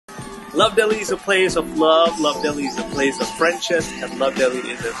Love Delhi is a place of love. Love Delhi is a place of friendship. And Love Delhi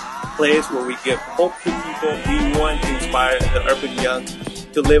is a place where we give hope to people. We want to inspire the urban young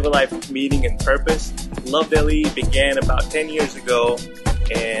to live a life of meaning and purpose. Love Delhi began about 10 years ago,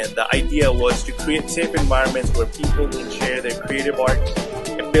 and the idea was to create safe environments where people can share their creative art,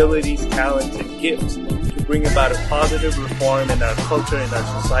 abilities, talents, and gifts to bring about a positive reform in our culture and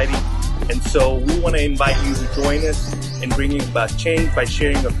our society. And so we want to invite you to join us in bringing about change by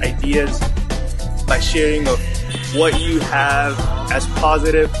sharing of ideas, by sharing of what you have as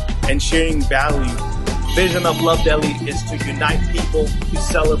positive, and sharing value. Vision of Love Delhi is to unite people, to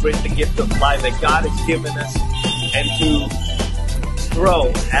celebrate the gift of life that God has given us, and to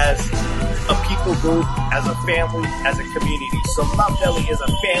grow as a people group, as a family, as a community. So Love Delhi is a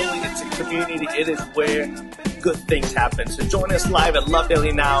family, it's a community, it is where good things happen. So join us live at Love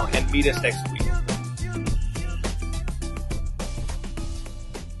Delhi now and meet us next week.